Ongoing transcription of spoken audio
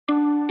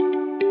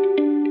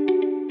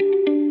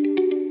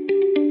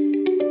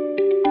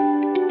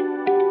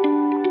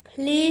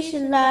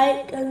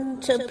like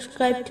and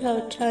subscribe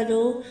to our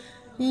channel.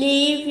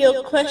 Leave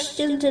your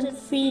questions and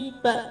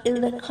feedback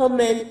in the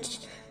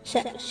comments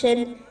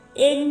section.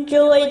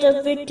 Enjoy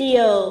the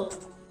video.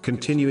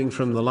 Continuing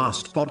from the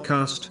last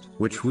podcast,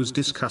 which was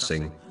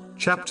discussing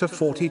chapter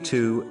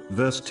 42,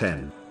 verse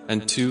 10.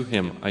 And to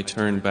him I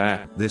turn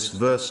back. This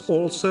verse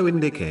also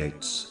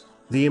indicates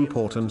the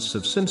importance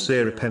of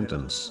sincere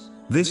repentance.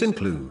 This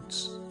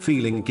includes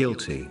feeling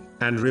guilty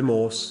and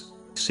remorse,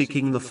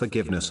 seeking the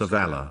forgiveness of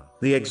Allah,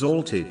 the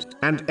Exalted,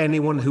 and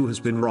anyone who has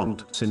been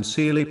wronged,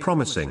 sincerely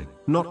promising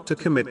not to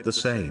commit the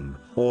same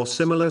or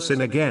similar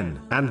sin again,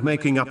 and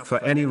making up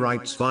for any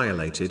rights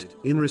violated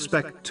in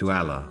respect to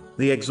Allah,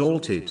 the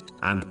Exalted,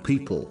 and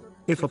people.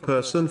 If a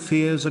person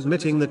fears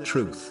admitting the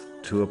truth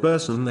to a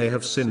person they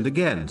have sinned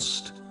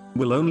against,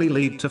 will only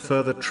lead to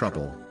further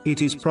trouble,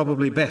 it is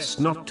probably best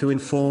not to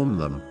inform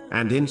them,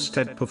 and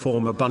instead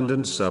perform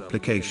abundant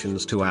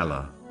supplications to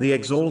Allah, the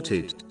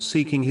Exalted,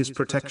 seeking His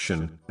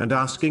protection, and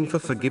asking for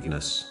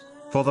forgiveness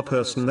for the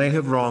person they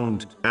have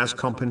wronged, as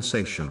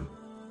compensation.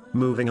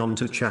 Moving on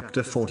to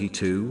chapter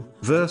 42,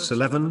 verse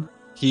 11.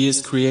 He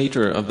is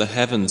creator of the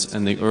heavens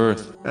and the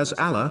earth. As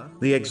Allah,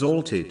 the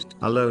Exalted,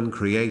 alone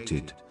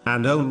created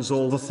and owns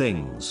all the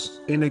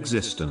things in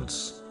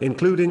existence,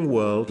 including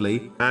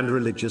worldly and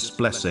religious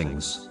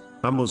blessings,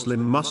 a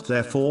Muslim must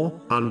therefore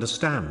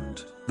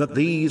understand that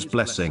these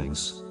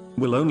blessings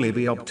will only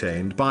be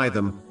obtained by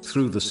them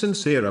through the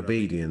sincere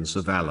obedience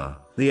of Allah,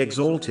 the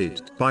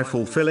Exalted, by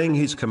fulfilling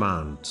His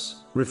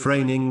commands,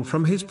 refraining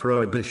from His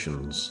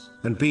prohibitions,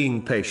 and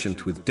being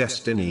patient with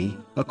destiny,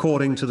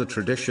 according to the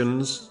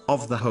traditions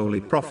of the Holy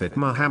Prophet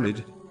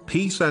Muhammad,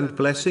 peace and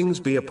blessings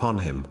be upon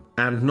him,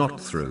 and not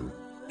through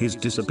his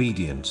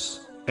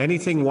disobedience.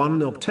 Anything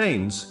one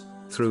obtains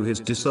through his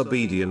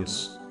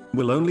disobedience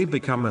will only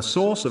become a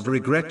source of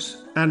regret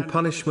and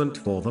punishment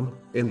for them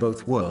in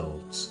both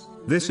worlds.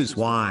 This is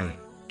why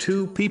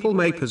two people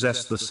may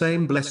possess the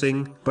same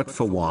blessing, but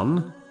for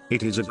one,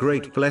 it is a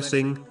great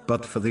blessing,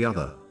 but for the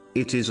other,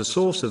 it is a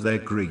source of their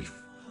grief.